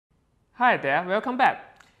Hi there, welcome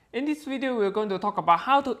back. In this video, we're going to talk about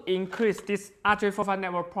how to increase this RJ45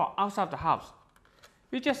 network port outside the house.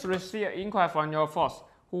 We just received an inquiry from your boss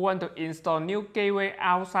who want to install new gateway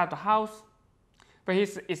outside the house, but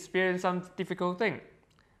he's experiencing some difficult thing.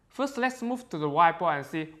 First, let's move to the whiteboard and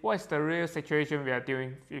see what is the real situation we are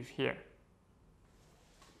dealing with here.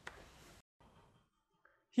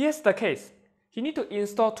 Here's the case. You need to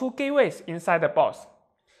install two gateways inside the box.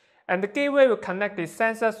 And the gateway will connect the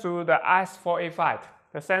sensor through the RS485.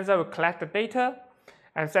 The sensor will collect the data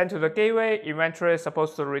and send to the gateway. Eventually, it's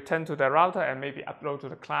supposed to return to the router and maybe upload to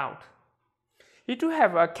the cloud. You do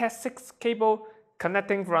have a Cat6 cable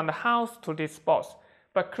connecting from the house to this box,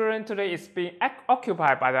 but currently it's being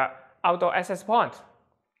occupied by the outdoor access point.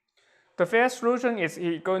 The fair solution is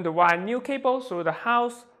he's going to wire new cable through the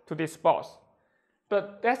house to this box.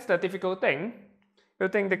 But that's the difficult thing. You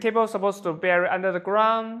think the cable is supposed to bury under the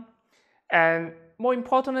ground, and more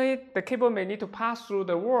importantly, the cable may need to pass through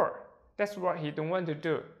the wall. That's what he don't want to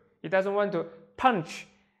do. He doesn't want to punch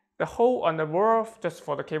the hole on the wall just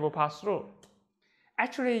for the cable pass through.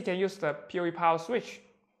 Actually, he can use the PoE-powered switch.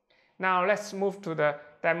 Now let's move to the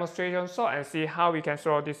demonstration shot and see how we can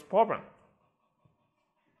solve this problem.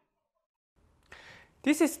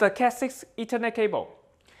 This is the Cat6 Ethernet cable.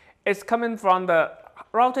 It's coming from the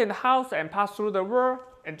router in the house and pass through the wall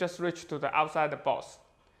and just reach to the outside the box.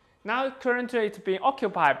 Now currently it's being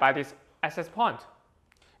occupied by this access point.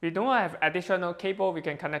 We don't have additional cable we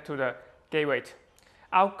can connect to the gateway.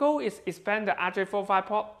 Our goal is expand the RJ45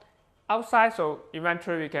 port outside so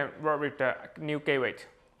eventually we can work with the new gateway.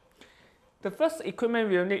 The first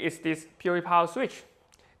equipment we'll need is this PoE-powered switch.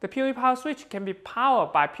 The PoE-powered switch can be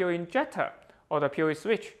powered by PoE injector or the PoE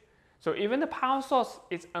switch. So even the power source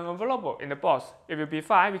is unavailable in the box, it will be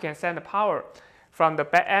fine. We can send the power from the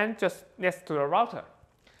back end just next to the router.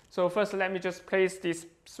 So first, let me just place this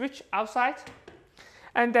switch outside.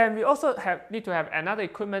 And then we also need to have another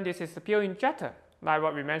equipment. This is the PoE injector. Like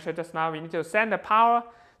what we mentioned just now, we need to send the power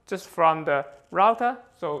just from the router.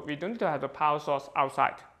 So we don't need to have the power source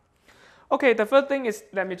outside. Okay, the first thing is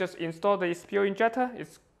let me just install this PoE injector.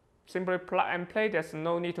 It's simply plug and play. There's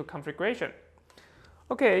no need to configuration.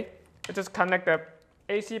 Okay. I just connect the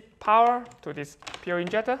AC power to this PoE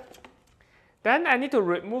injector. Then I need to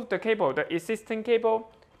remove the cable, the existing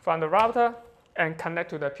cable from the router and connect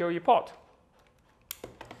to the PoE port.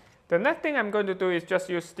 The next thing I'm going to do is just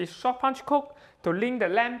use this short punch hook to link the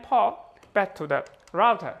LAN port back to the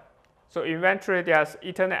router. So eventually there's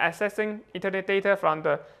Ethernet accessing Ethernet data from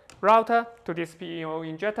the router to this PoE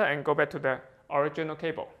injector and go back to the original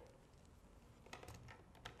cable.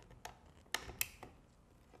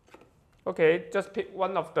 Okay, just pick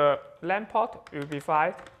one of the LAN port, it will be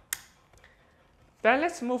fine. Then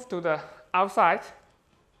let's move to the outside.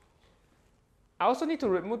 I also need to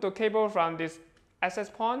remove the cable from this access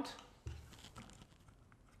point.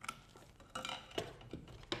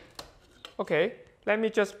 Okay, let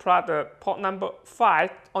me just plug the port number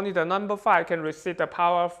 5. Only the number 5 can receive the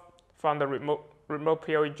power from the remote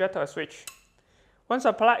PoE injector switch. Once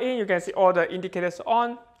I plug in, you can see all the indicators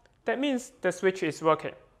on. That means the switch is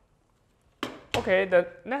working. Okay, the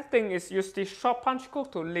next thing is use this short punch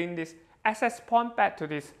hook to link this access point back to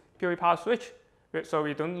this PoE-powered switch so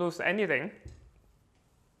we don't lose anything.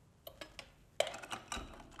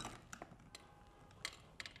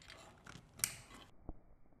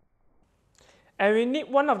 And we need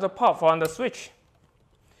one of the ports from the switch.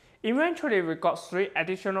 Eventually, we got 3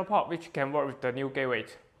 additional ports which can work with the new gateway.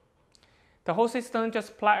 The whole system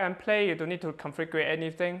just plug and play, you don't need to configure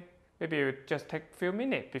anything. Maybe it will just take a few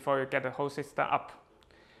minutes before you get the whole system up.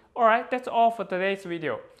 Alright, that's all for today's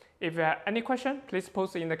video. If you have any questions, please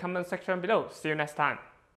post it in the comment section below. See you next time.